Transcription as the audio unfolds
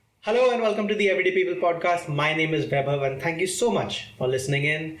Hello and welcome to the Everyday People podcast. My name is Vaibhav and thank you so much for listening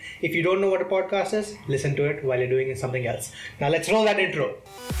in. If you don't know what a podcast is, listen to it while you're doing something else. Now let's roll that intro.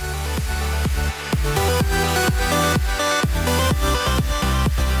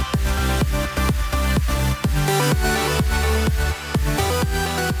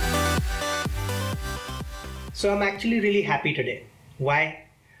 So I'm actually really happy today. Why?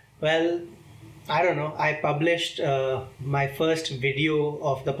 Well, I don't know. I published my first video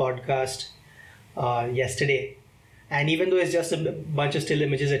of the podcast yesterday. And even though it's just a bunch of still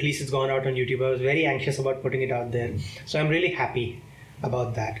images, at least it's gone out on YouTube. I was very anxious about putting it out there. So I'm really happy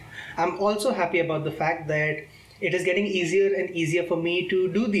about that. I'm also happy about the fact that it is getting easier and easier for me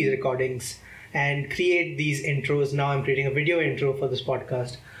to do these recordings and create these intros. Now I'm creating a video intro for this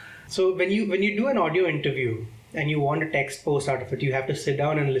podcast. So when you do an audio interview and you want a text post out of it, you have to sit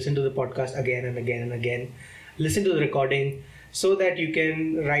down and listen to the podcast again and again and again. Listen to the recording so that you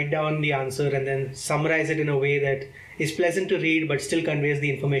can write down the answer and then summarize it in a way that is pleasant to read but still conveys the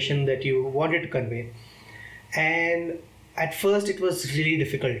information that you wanted to convey. And at first it was really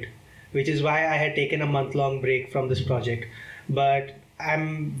difficult, which is why I had taken a month-long break from this project. But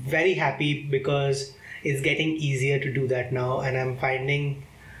I'm very happy because it's getting easier to do that now, and I'm finding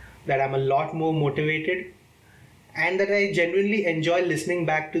that I'm a lot more motivated and that I genuinely enjoy listening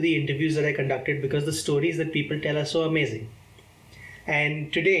back to the interviews that I conducted because the stories that people tell are so amazing.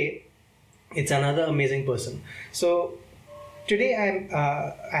 And today, it's another amazing person. So today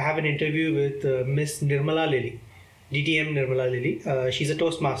I have an interview with Miss Nirmala Lilly, DTM Nirmala Lilly. She's a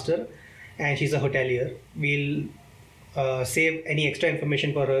Toastmaster and she's a hotelier. We'll save any extra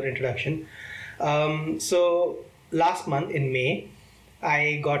information for her introduction. So last month in May,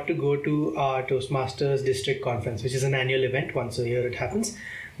 I got to go to our Toastmasters District Conference, which is an annual event. Once a year it happens.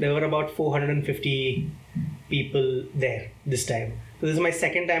 There were about 450 people there this time. So this is my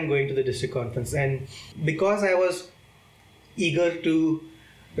second time going to the district conference. And because I was eager to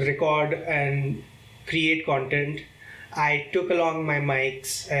record and create content, I took along my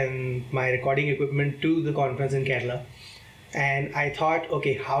mics and my recording equipment to the conference in Kerala. And I thought,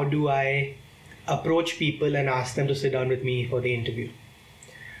 okay, how do I approach people and ask them to sit down with me for the interview?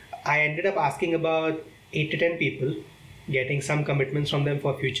 I ended up asking about 8 to 10 people, getting some commitments from them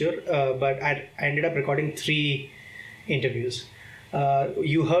for future, but I ended up recording 3 interviews.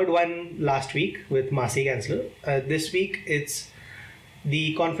 You heard one last week with Masi Gansler. This week it's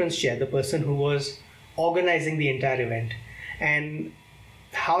the conference chair, the person who was organizing the entire event. And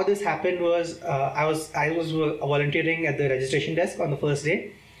how this happened was I was volunteering at the registration desk on the first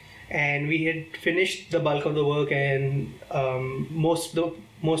day, and we had finished the bulk of the work, and most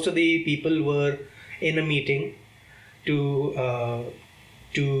of the people were in a meeting to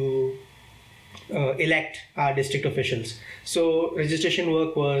elect our district officials. So registration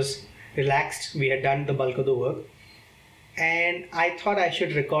work was relaxed. We had done the bulk of the work, and I thought I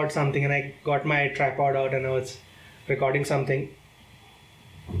should record something, and I got my tripod out and I was recording something.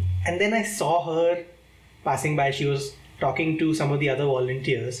 And then I saw her passing by. She was talking to some of the other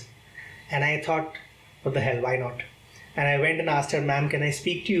volunteers, and I thought, what the hell, why not? And I went and asked her, ma'am, can I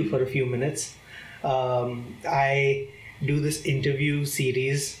speak to you for a few minutes? I do this interview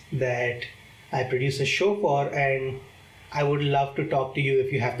series that I produce a show for, and I would love to talk to you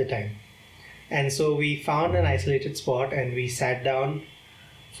if you have the time. And so we found an isolated spot and we sat down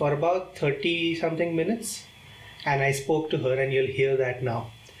for about 30 something minutes, and I spoke to her, and you'll hear that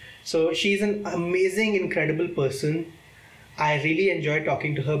now. So she's an amazing, incredible person. I really enjoyed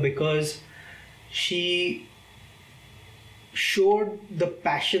talking to her because she showed the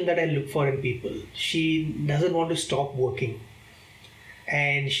passion that I look for in people. She doesn't want to stop working,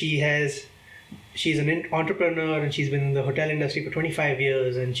 and she's an entrepreneur, and she's been in the hotel industry for 25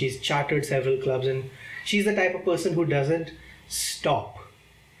 years, and she's chartered several clubs, and she's the type of person who doesn't stop.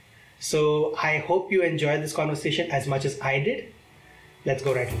 So I hope you enjoyed this conversation as much as I did. Let's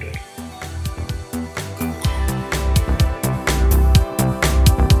go right into it.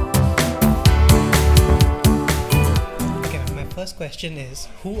 First question is,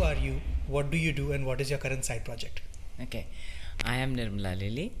 who are you, what do you do, and what is your current side project? Okay, I am Nirmala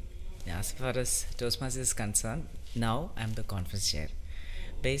Lilly. As far as Toastmasters is concerned, now I am the conference chair.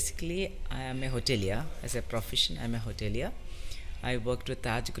 Basically, I am a hotelier. As a profession, I am a hotelier. I worked with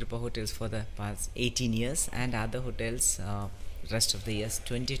Taj Group of Hotels for the past 18 years and other hotels rest of the years.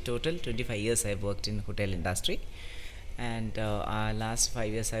 25 years I worked in hotel industry. And last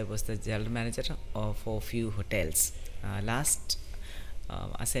 5 years I was the general manager for few hotels. Last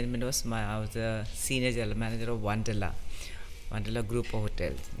assignment was I was the senior general manager of Wonderla. Wonderla Group of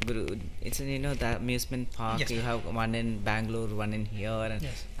Hotels. It's the amusement park. Yes. You have one in Bangalore, one in here, and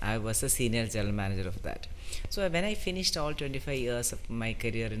Yes. I was a senior general manager of that. So when I finished all 25 years of my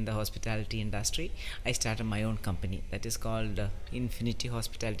career in the hospitality industry, I started my own company that is called Infinity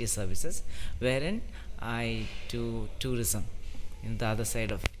Hospitality Services, wherein I do tourism in the other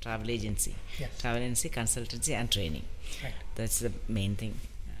side of travel agency, Yes. travel agency, consultancy, and training. Right. That's the main thing.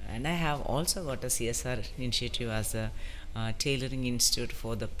 And I have also got a CSR initiative as a tailoring institute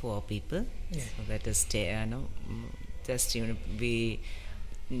for the poor people. Yeah. So that is, just we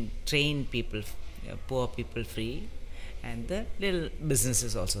train people, poor people free, and the little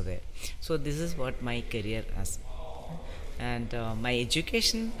businesses also there. So this is what my career has. And my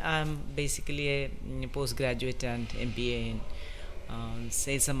education, I'm basically a postgraduate and MBA in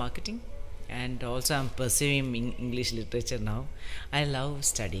sales and marketing, and also I'm pursuing English literature now. I love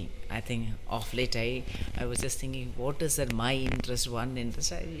studying. I think of late I was just thinking, what is that my interest, one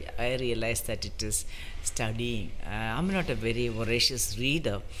interest? I realized that it is studying. I'm not a very voracious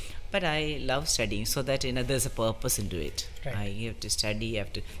reader, but I love studying, so that there's a purpose into it. Right. I have to study,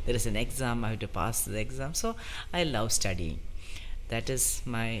 there is an exam, I have to pass the exam, so I love studying. That is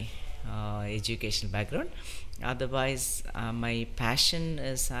my educational background. Otherwise, my passion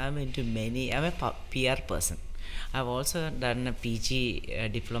is I'm a PR person. I've also done a PG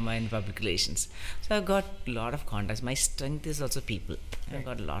diploma in public relations. So I've got a lot of contacts. My strength is also people. I've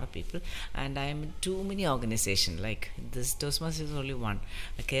got a lot of people, and I'm in too many organizations. Like this Toastmasters is only one.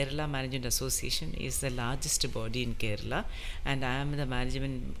 The Kerala Management Association is the largest body in Kerala, and I am the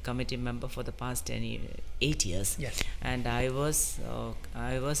management committee member for the past 8 years. Yes. And I was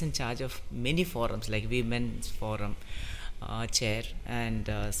in charge of many forums like Women's Forum chair, and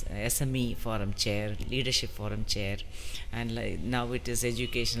SME forum chair, leadership forum chair, and now it is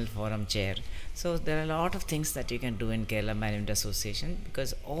educational forum chair. So there are a lot of things that you can do in Kerala Management Association,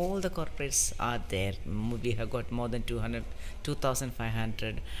 because all the corporates are there. We have got more than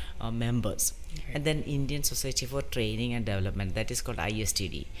 2,500 members. Okay. And then Indian Society for Training and Development, that is called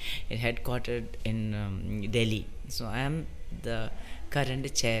ISTD. It headquartered in Delhi. So I am the current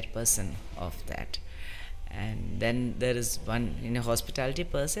chairperson of that. And then there is one in a hospitality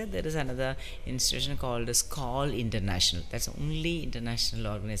per se, there is another institution called SCOL International. That's the only international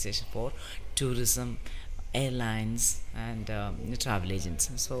organization for tourism, airlines, and travel agents.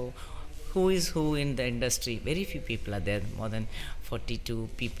 So who is who in the industry? Very few people are there. More than 42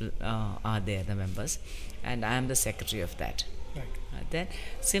 people are there, the members, and I am the secretary of that. Right. Then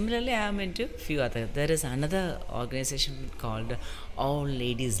similarly I am into few other. There is another organization called All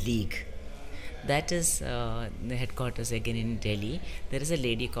Ladies League. That is the headquarters again in Delhi. There is a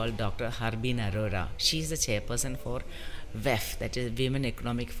lady called Dr. Harbin Arora. She is the chairperson for WEF, that is Women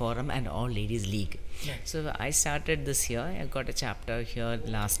Economic Forum and All Ladies League. Right. So I started this year. I got a chapter here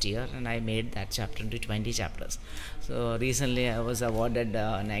last year, and I made that chapter into 20 chapters. So recently I was awarded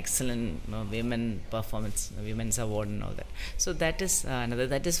an excellent women performance, women's award and all that. So that is another.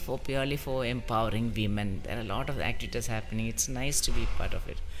 That is purely for empowering women. There are a lot of activities happening. It's nice to be part of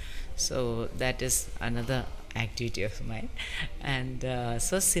it. So that is another activity of mine. And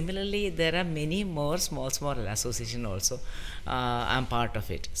so similarly there are many more small association also. I'm part of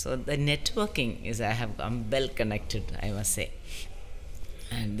it. So the networking is, I'm well connected, I must say.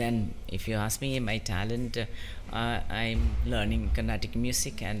 And then if you ask me my talent, I'm learning Carnatic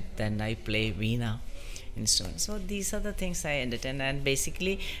music, and then I play Veena instrument. So these are the things I entertain. And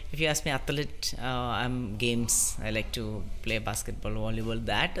basically if you ask me athlete, I'm games. I like to play basketball, volleyball.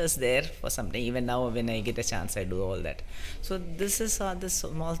 That is there for something. Even now when I get a chance I do all that. So this is all the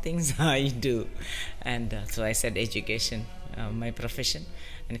small things I do. And so I said education, my profession,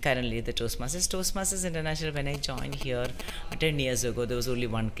 and currently the Toastmasters International. When I joined here 10 years ago, there was only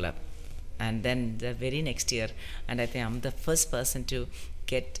one club, and then the very next year, and I think I'm the first person to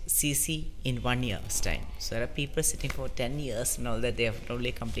get CC in 1 year's time. So there are people sitting for 10 years and all that. They have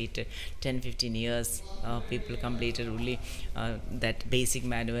only completed 10-15 years. People completed only that basic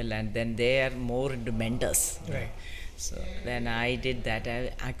manual, and then they are more into mentors. Right. So then I did that.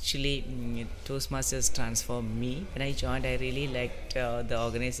 I actually Toastmasters transformed me. When I joined, I really liked the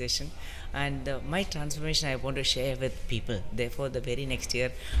organization, and my transformation I want to share with people. Therefore, the very next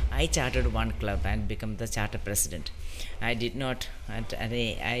year, I chartered one club and become the charter president. I did not, I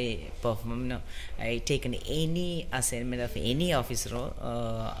taken any assignment of any office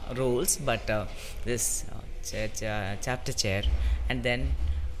roles, but this chapter chair, and then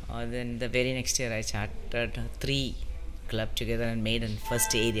the very next year I chartered 3 club together and made in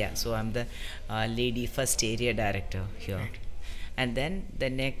first area. So I'm the lady first area director here. Right. And then the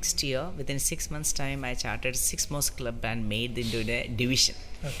next year, within 6 months' time, I chartered 6 most club and made into the division.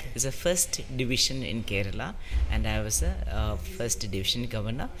 Okay. It's the first division in Kerala, and I was the first division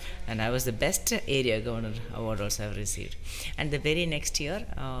governor, and I was the best area governor award also I've received. And the very next year,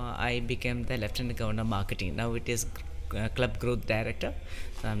 I became the lieutenant governor marketing. Now it is club growth director.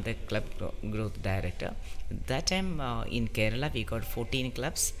 So I'm the club growth director. That time in Kerala we got 14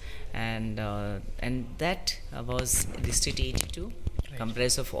 clubs, and that was District 82,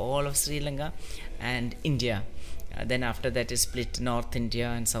 comprised of all of Sri Lanka and India. Then after that is split North India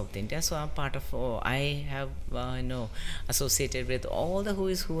and South India. So I'm part of. I have associated with all the who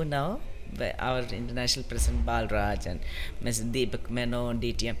is who now. Our international president Balraj and Mr. Deepak Meno,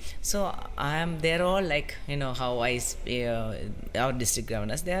 DTM. So I am. They're all like how our district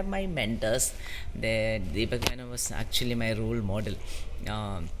governors. They are my mentors. Deepak Meno was actually my role model.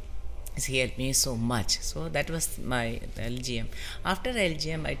 He helped me so much. So that was my LGM. After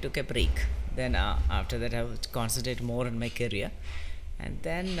LGM, I took a break. Then after that, I would concentrate more on my career. And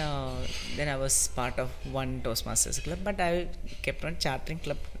then I was part of one Toastmasters club, but I kept on chartering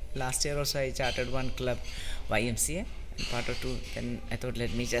club. Last year also I chartered one club, YMCA, and part of two. Then I thought,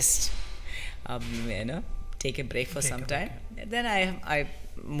 let me just take a break for some time. Then I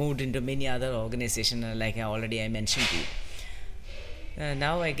moved into many other organizations, like I mentioned to you.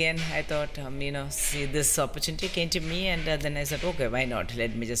 Now again I thought see, this opportunity came to me, and then I said, okay, why not,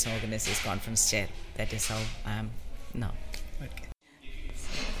 let me just organize this conference chair. That is how I am now. Okay.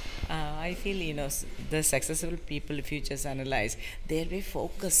 I feel the successful people, if you just analyze, they'll be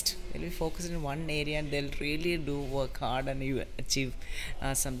focused in one area, and they'll really do work hard, and you achieve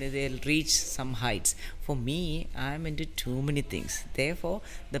someday they'll reach some heights. For me, I'm into too many things, therefore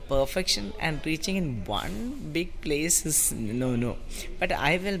the perfection and reaching in one big place is no, but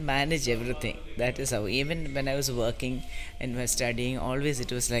I will manage everything. That is how, even when I was working and was studying, always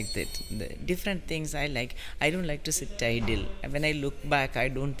it was like that. The different things I like. I don't like to sit idle. When I look back, I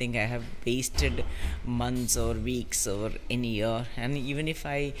don't think I have wasted months or weeks or any year. And even if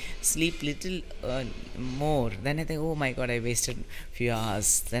I sleep little more, then I think, oh my God, I wasted few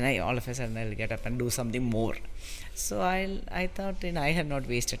hours. Then I all of a sudden I'll get up and do something more. So I thought I have not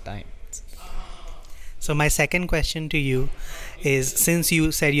wasted time. So my second question to you is, since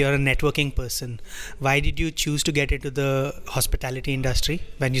you said you're a networking person, why did you choose to get into the hospitality industry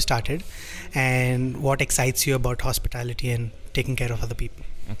when you started, and what excites you about hospitality and taking care of other people?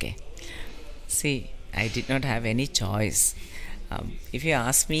 Okay. See, I did not have any choice. If you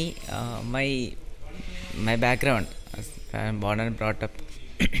ask me, my background, I'm born and brought up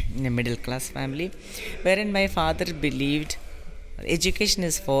in a middle class family, wherein my father believed education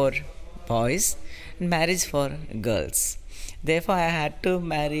is for boys and marriage for girls. Therefore, I had to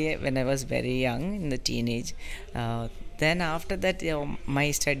marry when I was very young, in the teenage. Then after that,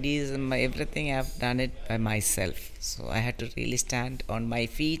 my studies and my everything, I've done it by myself. So I had to really stand on my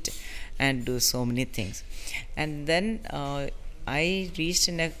feet and do so many things. And then I reached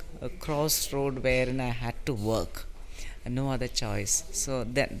in a crossroad wherein I had to work. No other choice. So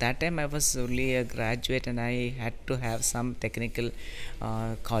that time I was only a graduate, and I had to have some technical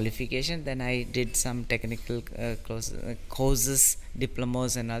qualification. Then I did some technical courses,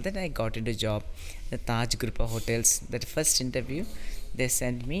 diplomas and all that. I got into job, the Taj Group of Hotels. That first interview they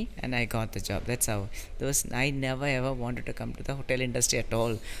sent me, and I got the job. That's how. I never ever wanted to come to the hotel industry at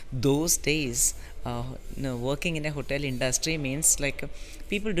all. Those days, working in a hotel industry means like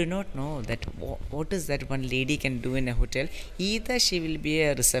people do not know that what is that one lady can do in a hotel. Either she will be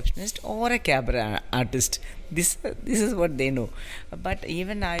a receptionist or a cabaret artist. This is what they know. But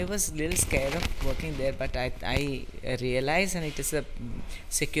even I was little scared of working there. But I realized, and it is a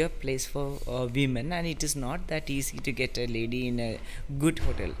secure place for women, and it is not that easy to get a lady in a good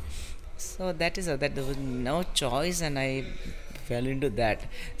hotel. So that is that there was no choice, and I fell into that.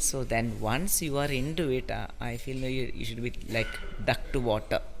 So then once you are into it, I feel you should be like duck to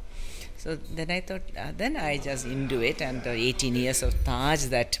water. So then I thought, then I just into it, and 18 years of Taj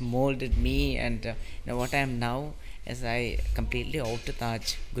that molded me, and what I am now is I completely out to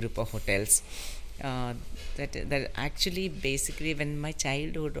Taj Group of Hotels. That actually basically when my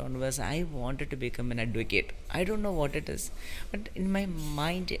childhood onwards, I wanted to become an advocate. I don't know what it is, but in my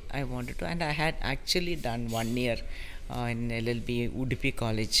mind I wanted to, and I had actually done 1 year in LLB Udupi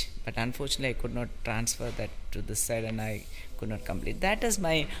College, but unfortunately I could not transfer that to this side, and I could not complete. That is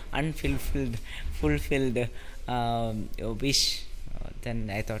my fulfilled wish. Then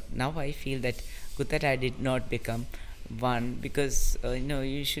I thought, now I feel that good that I did not become one, because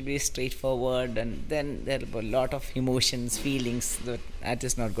you should be straightforward, and then there are a lot of emotions, feelings, that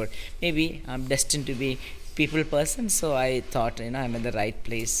is not good. Maybe I'm destined to be people person, so I thought I'm in the right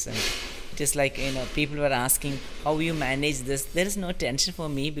place. And it is like people were asking how you manage this. There is no tension for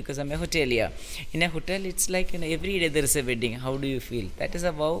me because I'm a hotelier. In a hotel, it's like every day there is a wedding. How do you feel? That is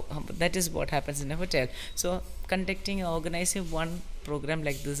that is what happens in a hotel. So conducting, organizing one program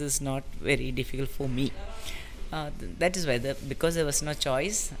like this is not very difficult for me. That is why, because there was no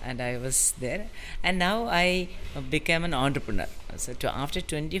choice, and I was there, and now I became an entrepreneur. So after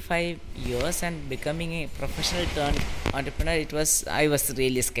 25 years and becoming a professional turned entrepreneur, I was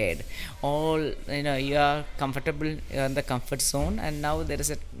really scared. All you are comfortable, you're in the comfort zone, and now there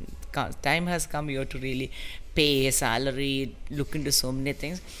is a time has come. You have to really pay a salary, look into so many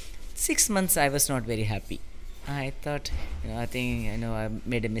things. 6 months I was not very happy. I thought, I think I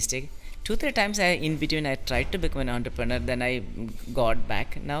made a mistake. 2-3 times in between I tried to become an entrepreneur, then I got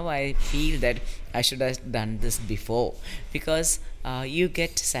back. Now I feel that I should have done this before, because you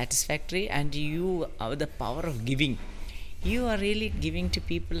get satisfactory, and you have the power of giving. You are really giving to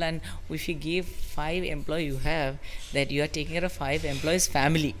people, and if you give 5 employees, you have that you are taking care of 5 employees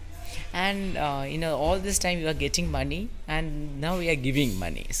family, and all this time you are getting money, and now we are giving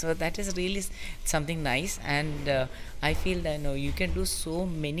money. So that is really something nice, and I feel that you can do so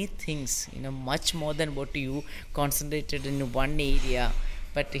many things, much more than what you concentrated in one area.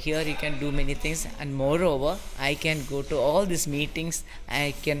 But here you can do many things, and moreover I can go to all these meetings.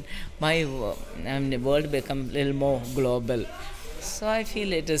 My world become a little more global. So I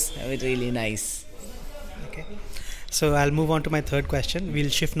feel it is really nice. Okay. So I'll move on to my third question. We'll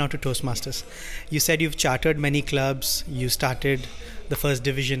shift now to Toastmasters. You said you've chartered many clubs. You started the first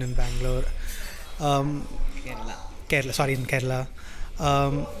division in Bangalore. In Kerala.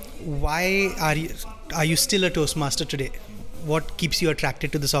 Why are you still a Toastmaster today? What keeps you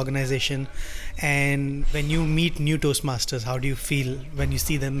attracted to this organization? And when you meet new Toastmasters, how do you feel when you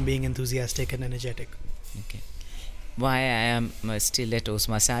see them being enthusiastic and energetic? Okay. Why I am still a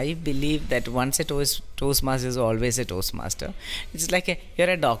Toastmaster? I believe that once a Toastmaster is always a Toastmaster. It's like you're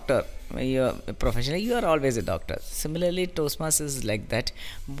a doctor. You're a professional. You are always a doctor. Similarly, Toastmaster is like that.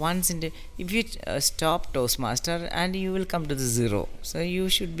 If you stop Toastmaster, and you will come to the zero. So you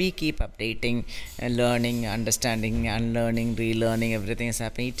should keep updating, learning, understanding, unlearning, relearning. Everything is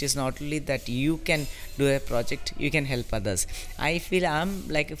happening. It is not only that you can do a project, you can help others. I feel I'm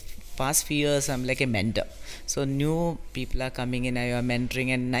like past few years I'm like a mentor. So new people are coming in, you are mentoring,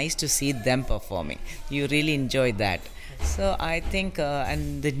 and nice to see them performing. You really enjoy that. So I think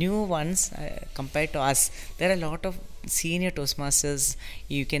and the new ones compared to us, there are a lot of senior Toastmasters.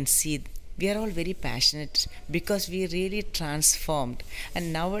 You can see we are all very passionate because we really transformed.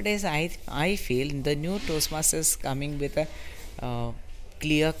 And nowadays I feel the new Toastmasters coming with a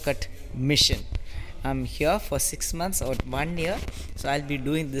clear cut mission. I'm here for 6 months or 1 year, so I'll be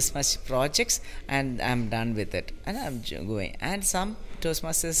doing this much projects, and I'm done with it, and I'm going. And some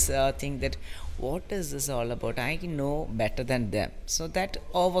Toastmasters think that what is this all about? I know better than them, so that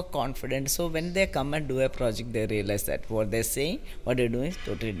overconfident. So when they come and do a project, they realize that what they're saying, what they're doing is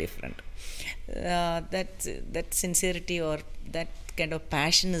totally different. That sincerity or that kind of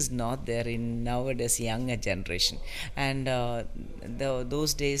passion is not there in nowadays younger generation. And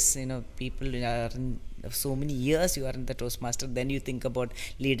those days, people are in so many years you are in the Toastmaster, then you think about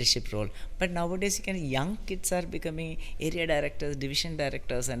leadership role. But nowadays young kids are becoming area directors, division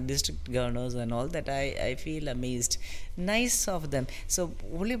directors, and district governors and all that. I feel amazed, nice of them. So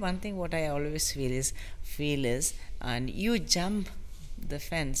only one thing what I always feel is and you jump the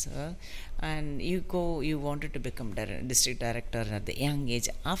fence and you wanted to become district director at the young age.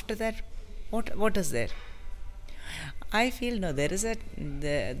 After that, what is there? I feel no, there is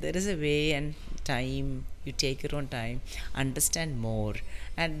a way and time. You take your own time, understand more,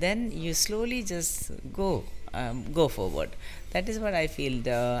 and then you slowly just go forward. That is what I feel.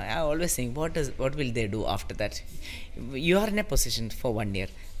 I always think, what will they do after that? You are in a position for 1 year.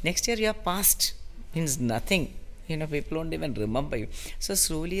 Next year you are past, means nothing. People won't even remember you. So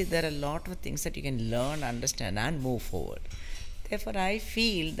slowly there are a lot of things that you can learn, understand, and move forward. Therefore, I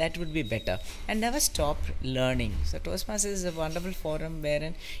feel that would be better. And never stop learning. So Toastmasters is a wonderful forum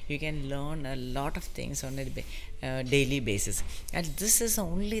wherein you can learn a lot of things on a daily basis. And this is the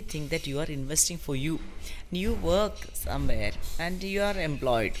only thing that you are investing for you. You work somewhere and you are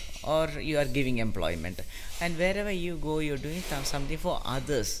employed or you are giving employment. And wherever you go, you're doing something for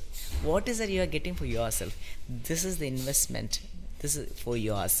others. What is that you are getting for yourself? This is the investment. This is for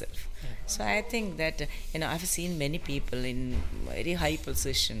yourself. So I think that I've seen many people in very high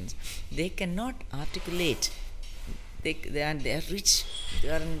positions. They cannot articulate they are rich, they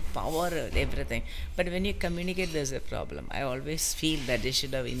are in power, everything. But when you communicate, there's a problem. I always feel that they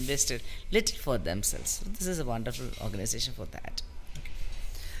should have invested little for themselves. This is a wonderful organization for that.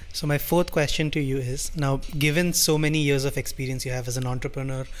 So my fourth question to you is, now given so many years of experience you have as an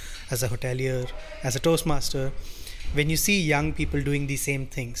entrepreneur, as a hotelier, as a Toastmaster, when you see young people doing the same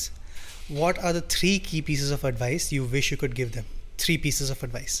things, what are the 3 key pieces of advice you wish you could give them? 3 pieces of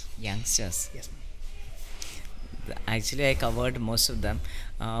advice. Youngsters. Yes. Actually, I covered most of them.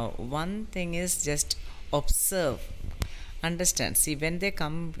 One thing is just observe, understand. See, when they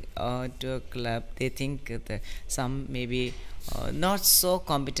come to a club, they think that some maybe not so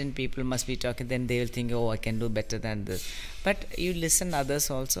competent people must be talking. Then they will think, oh, I can do better than this. But you listen others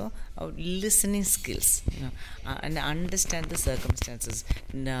also, listening skills, and understand the circumstances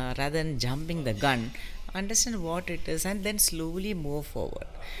rather than jumping the gun. Understand what it is and then slowly move forward.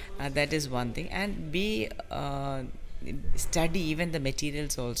 That is one thing. And be study even the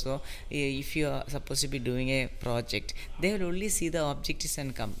materials also. If you are supposed to be doing a project, they will only see the objectives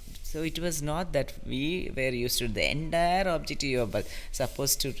and come. So it was not that we were used to the entire objective you are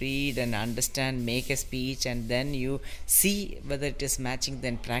supposed to read and understand, make a speech, and then you see whether it is matching,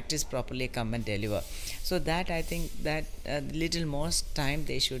 then practice properly, come and deliver. So that I think that little more time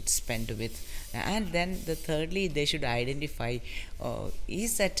they should spend with. And then the thirdly, they should identify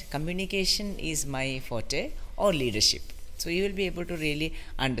is that communication is my forte or leadership. So you will be able to really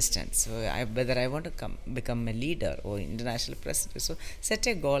understand. So whether I want to become a leader or international president. So set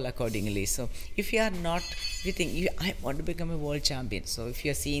a goal accordingly. So if you are not, if you think I want to become a world champion. So if you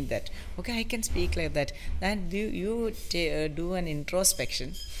are seeing that, okay, I can speak like that, then you do an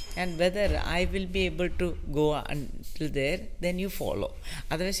introspection, and whether I will be able to go until there, then you follow.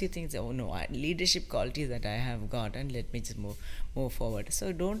 Otherwise you think, oh no, leadership qualities that I have got, and let me just move forward.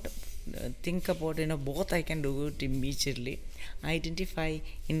 So don't think about both I can do it immediately. Identify,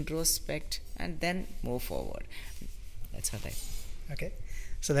 introspect, and then move forward. That's what I. Okay.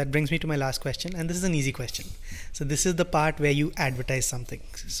 So that brings me to my last question, and this is an easy question. So this is the part where you advertise something.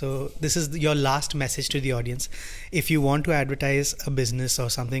 So this is your last message to the audience. If you want to advertise a business or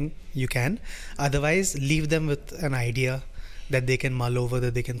something, you can. Otherwise, leave them with an idea that they can mull over,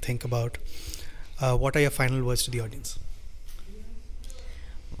 that they can think about. What are your final words to the audience?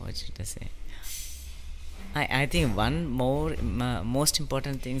 What should I say? I think one most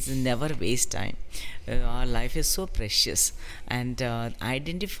important thing is never waste time. Our life is so precious, and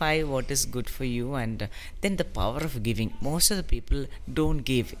identify what is good for you, and then the power of giving. Most of the people don't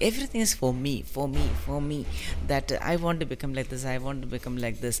give. Everything is for me. That I want to become like this, I want to become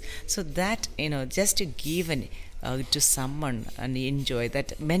like this. So that, just to give to someone and enjoy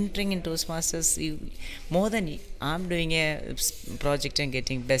that. Mentoring in Toastmasters, more than I'm doing a project and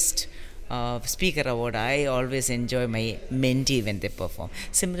getting best speaker award, I always enjoy my mentee when they perform.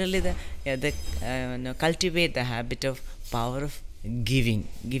 Similarly, cultivate the habit of power of giving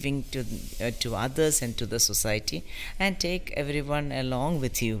to others and to the society, and take everyone along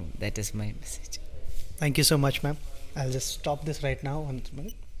with you. That is my message. Thank you so much, ma'am. I'll just stop this right now. 1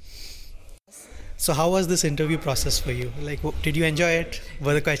 minute. So how was this interview process for you? Like, did you enjoy it?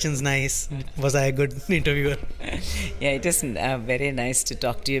 Were the questions nice? Was I a good interviewer? Yeah, it is very nice to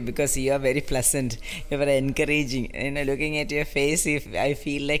talk to you, because you are very pleasant. You are encouraging. Looking at your face, I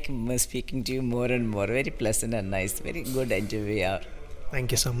feel like speaking to you more and more. Very pleasant and nice. Very good interviewer.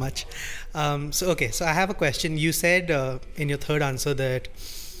 Thank you so much. So I have a question. You said in your third answer that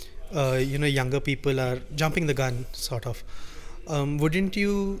younger people are jumping the gun, sort of. Wouldn't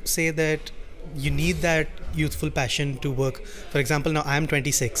you say that you need that youthful passion to work? For example, now I'm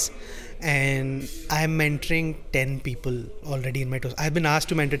 26 and I'm mentoring 10 people already in my toast. I've been asked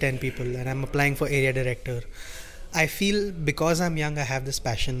to mentor 10 people, and I'm applying for area director. I feel because I'm young, I have this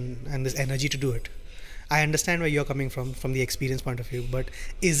passion and this energy to do it. I understand where you're coming from the experience point of view, but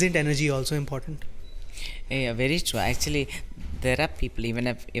isn't energy also important? Yeah, very true. Actually, there are people, even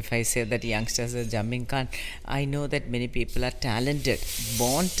if I say that youngsters are jumping gun, I know that many people are talented,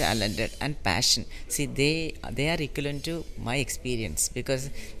 born talented and passion. See, they are equivalent to my experience, because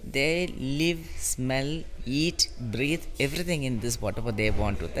they live, smell, eat, breathe, everything in this, whatever they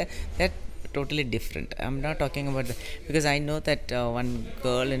want to. That totally different. I'm not talking about because I know that one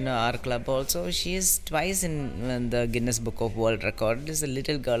girl in our club also, she is twice in the Guinness Book of World Record. It is a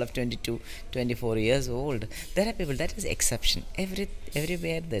little girl of 22, 24 years old. There are people, that is exception.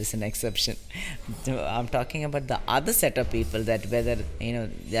 Everywhere there is an exception. I'm talking about the other set of people, that whether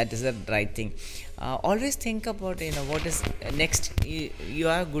that is the right thing. always think about what is next. You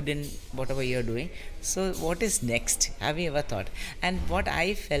are good in whatever you are doing, so what is next? Have you ever thought? And what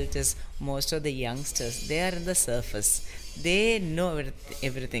I felt is most of the youngsters, they are in the surface. They know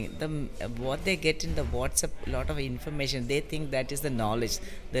everything. What they get in the WhatsApp, lot of information, they think that is the knowledge.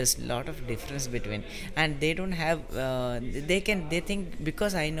 There's a lot of difference between, and they don't have they think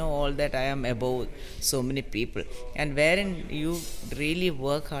because I know all that, I am above so many people. And wherein you really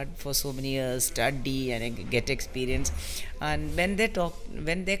work hard for so many years, study and get experience, and when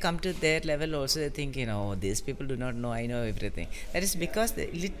they come to their level also, they think, these people do not know, I know everything. That is because the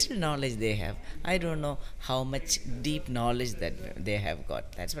little knowledge they have, I don't know how much deep knowledge that they have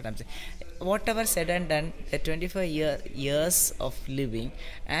got. That's what I'm saying. Whatever said and done, the 25 years of living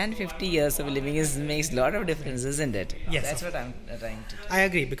and 50 years of living makes a lot of difference, isn't it? Yes. That's what I'm trying to do. I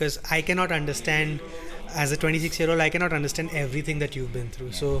agree, because I cannot understand, as a 26-year-old, I cannot understand everything that you've been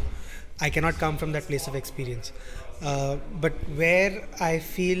through. So I cannot come from that place of experience. But where I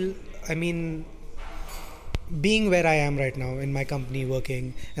feel, being where I am right now in my company,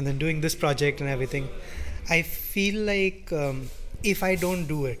 working and then doing this project and everything, I feel like if I don't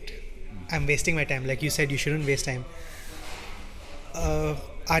do it, I'm wasting my time. Like you said, you shouldn't waste time.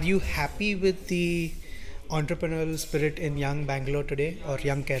 Are you happy with the entrepreneurial spirit in young Bangalore today, or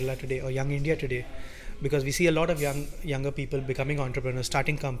young Kerala today, or young India today? Because we see a lot of younger people becoming entrepreneurs,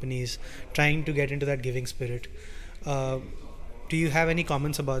 starting companies, trying to get into that giving spirit. Do you have any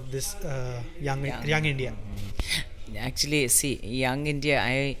comments about this young India? Actually, see, Young India,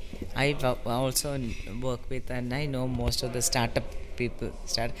 I also work with, and I know most of the startup people.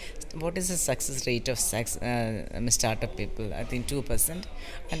 What is the success rate of startup people? I think 2%.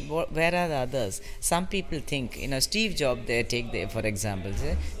 And where are the others? Some people think, Steve Jobs, for example,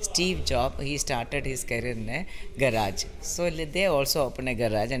 Steve Jobs, he started his career in a garage. So they also open a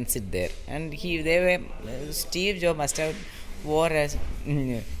garage and sit there. And Steve Jobs must have wore a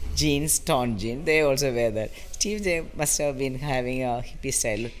jeans, torn jeans. They also wear that. Steve Jobs must have been having a hippie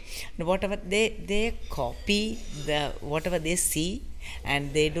style. And whatever they copy whatever they see,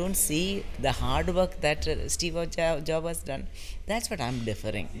 and they don't see the hard work that Steve Jobs has done. That's what I'm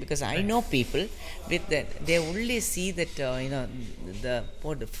differing, because I know people with that, they only see that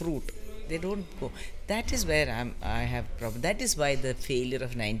the fruit. They don't go. That is where I have problem. That is why the failure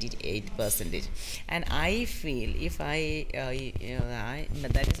of 98%. And I feel if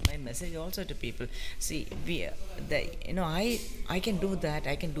that is my message also to people. See, I can do that.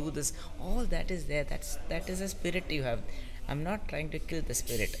 I can do this. All that is there. That is a spirit you have. I'm not trying to kill the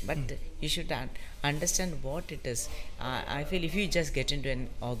spirit, but you should understand what it is. I feel if you just get into an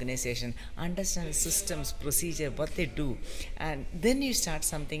organization, understand the systems, procedure, what they do, and then you start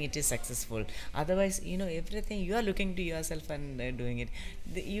something, it is successful. Otherwise, everything you are looking to yourself and doing it.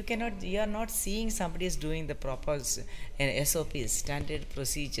 You are not seeing somebody is doing the proper SOPs, standard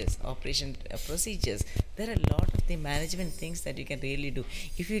procedures, operation procedures. There are a lot of the management things that you can really do.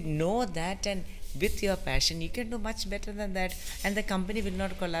 If you know that, and with your passion, you can do much better than that, and the company will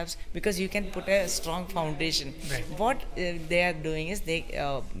not collapse, because you can put a strong foundation. Right. What they are doing is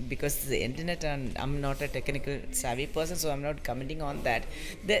because the internet, and I'm not a technical savvy person, so I'm not commenting on that.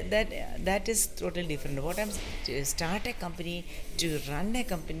 That is totally different. What I'm to start a company, to run a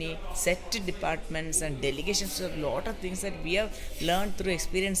company, set departments and delegations, so a lot of things that we have learned through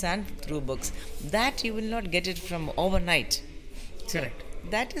experience and through books. That you will not get it from overnight. Correct.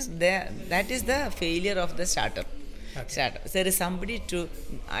 That is the failure of the startup. Okay. There is somebody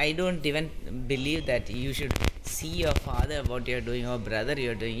I don't even believe that you should see your father what you're doing, or brother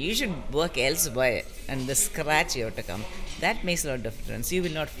you're doing. You should work elsewhere, and the scratch you have to come. That makes a lot of difference. You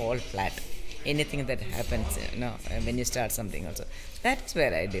will not fall flat. Anything that happens, when you start something also. That's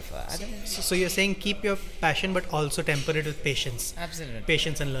where I differ. So you're saying keep your passion, but also temper it with patience. Absolutely.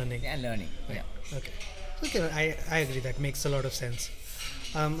 Patience and learning. Yeah, learning. Right. Yeah. Okay, I agree. That makes a lot of sense.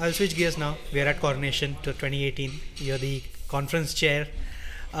 I'll switch gears now. We are at Coronation to 2018. You're the conference chair.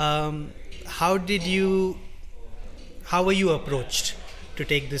 How were you approached to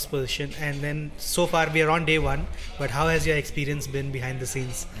take this position? And then so far we are on day one, but how has your experience been behind the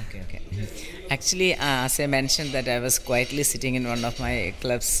scenes? Okay. Actually, as I mentioned that I was quietly sitting in one of my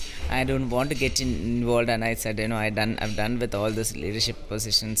clubs. I don't want to get involved, and I said, I've done with all these leadership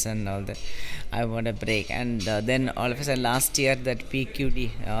positions and all that. I want a break. And then all of a sudden last year, that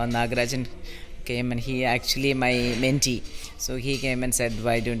PQD, Nagarajan came, and he actually my mentee. So he came and said,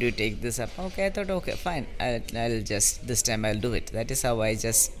 why don't you take this up? Okay, I thought, okay, fine. I'll just, this time I'll do it. That is how I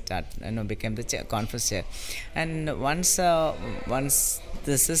just became the conference chair. And once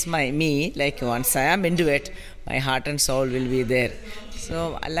this is once I am into it, my heart and soul will be there.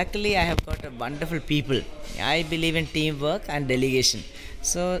 So luckily, I have got a wonderful people. I believe in teamwork and delegation.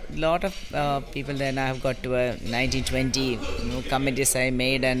 So lot of people. Then I have got to a 1920 committees I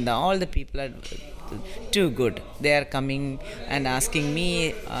made, and all the people are too good. They are coming and asking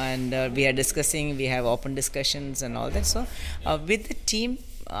me, and we are discussing. We have open discussions and all that. So with the team,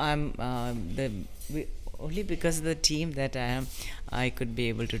 I'm the we, only because of the team that I am, I could be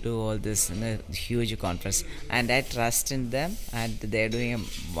able to do all this in a huge conference, and I trust in them, and they're doing a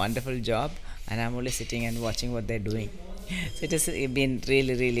wonderful job, and I'm only sitting and watching what they're doing. So it has been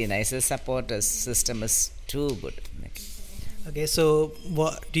really, really nice. The support system is too good. Okay, so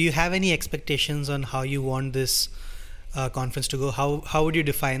do you have any expectations on how you want this conference to go? How would you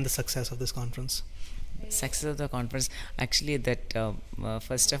define the success of this conference? Success of the conference, actually, that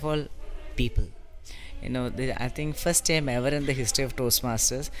first of all, people. I think first time ever in the history of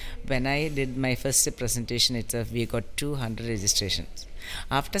Toastmasters, when I did my first presentation itself, we got 200 registrations.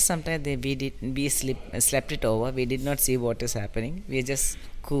 After some time, we slept it over. We did not see what is happening. We just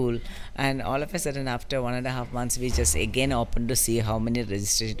cool, and all of a sudden, after 1.5 months, we just again opened to see how many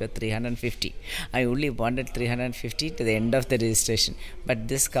registrations. It was 350. I only wanted 350 to the end of the registration, but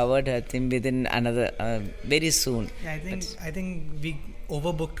this covered I think within another very soon. Yeah, I think we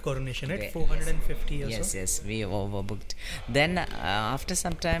overbooked Coronation at 450 or so. Yes, we overbooked. Then after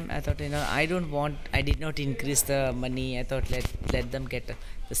some time, I thought I did not increase the money. I thought let them get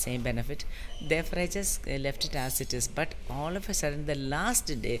the same benefit. Therefore, I just left it as it is. But all of a sudden, the last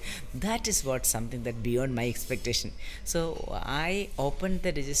day, that is what something that beyond my expectation. So I opened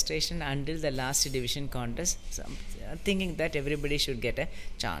the registration until the last division contest, thinking that everybody should get a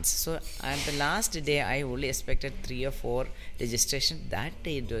chance. So at the last day, I only expected 3 or 4 registration. That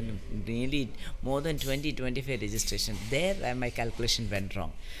day, really more than 20-25 registration. There, my calculation went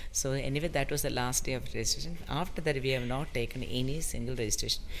wrong. So anyway, that was the last day of registration. After that, we have not taken any single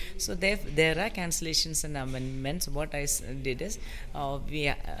registration. So there are cancellations and amendments. What I did is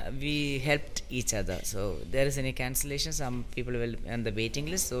we helped each other. So there is any cancellation, some people will on the waiting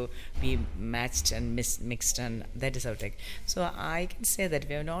list. So we matched and mixed, and that is how it. So I can say that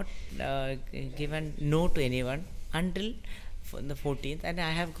we have not given no to anyone until the 14th, and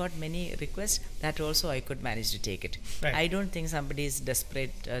I have got many requests that also I could manage to take it. Right. I don't think somebody is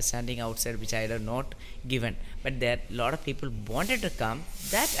desperate standing outside, which I have not given, but there a lot of people wanted to come,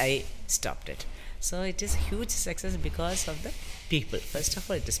 that I stopped it. So it is huge success because of the people. First of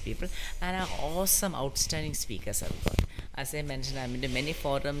all, it is people, and awesome, outstanding speakers I've got. As I mentioned, I'm into many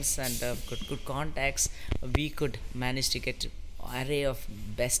forums and good contacts. We could manage to get array of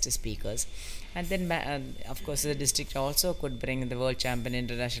best speakers, and then of course the district also could bring the world champion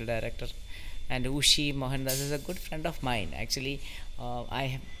international director, and Ushi Mohandas is a good friend of mine. Actually,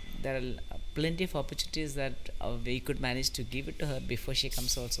 there are plenty of opportunities that we could manage to give it to her before she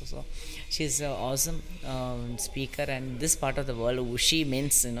comes also. So she's an awesome speaker, and this part of the world, Ushi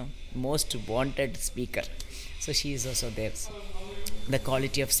means most wanted speaker. So she is also there. So the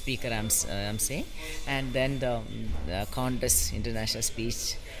quality of speaker I'm saying, and then the contest, international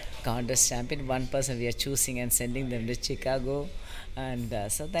speech contest champion, one person we are choosing and sending them to Chicago, and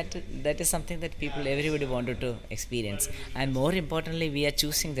so that is something that everybody wanted to experience. And more importantly, we are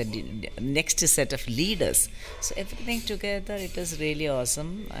choosing the next set of leaders. So everything together, it is really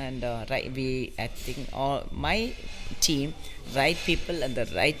awesome. And I think my team, right people at the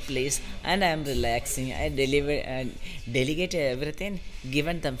right place, and I am relaxing. I deliver and delegate everything,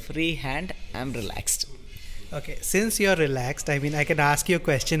 given them free hand. I am relaxed. Okay, since you're relaxed, I mean, I can ask you a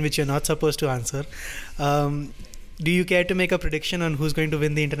question which you're not supposed to answer. Do you care to make a prediction on who's going to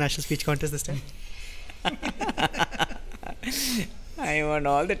win the international speech contest this time? I want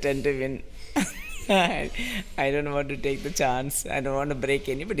all the 10 to win. I don't want to take the chance. I don't want to break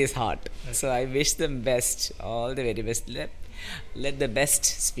anybody's heart. Okay. So I wish them best, all the very best. Let the best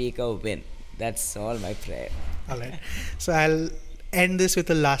speaker win. That's all my prayer. All right. So I'll end this with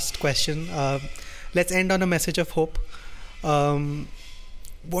the last question. Let's end on a message of hope.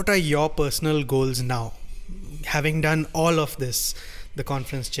 What are your personal goals now? Having done all of this, the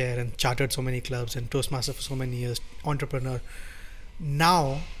conference chair and chartered so many clubs and Toastmaster for so many years, entrepreneur,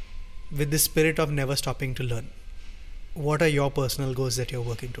 now with the spirit of never stopping to learn, what are your personal goals that you're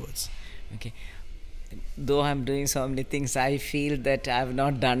working towards? Okay. Though I'm doing so many things, I feel that I have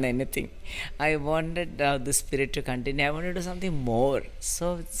not done anything. I wanted the spirit to continue. I wanted to do something more.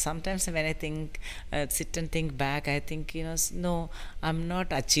 So sometimes when I think, sit and think back, I think, no, I'm not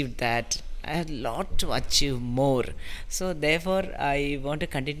achieved that. I have a lot to achieve more. So therefore, I want to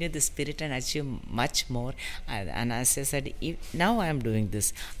continue the spirit and achieve much more. And as I said, if now I am doing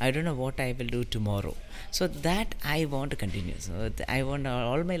this, I don't know what I will do tomorrow. So that I want to continue. So I want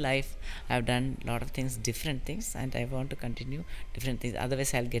all my life. I've done a lot of things, different things, and I want to continue different things.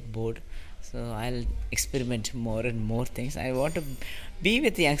 Otherwise, I'll get bored. So I'll experiment more and more things. I want to be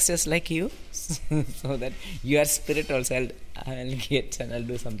with youngsters like you, so that your spirit also I'll get and I'll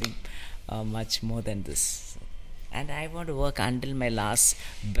do something much more than this. And I want to work until my last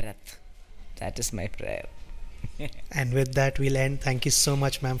breath. That is my prayer. And with that, we'll end. Thank you so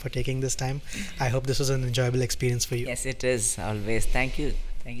much, ma'am, for taking this time. I hope this was an enjoyable experience for you. Yes, it is always. Thank you.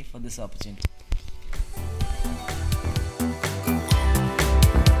 Thank you for this opportunity.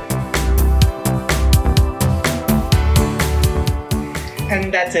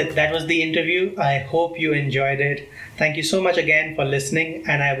 And that's it. That was the interview. I hope you enjoyed it. Thank you so much again for listening,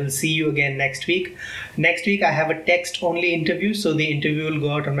 and I will see you again next week. Next week, I have a text only interview, so the interview will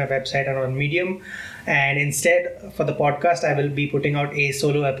go out on my website and on Medium. And instead, for the podcast, I will be putting out a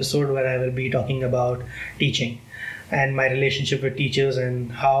solo episode where I will be talking about teaching and my relationship with teachers and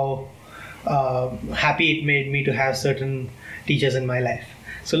how happy it made me to have certain teachers in my life.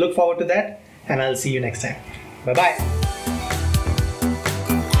 So look forward to that, and I'll see you next time. Bye bye.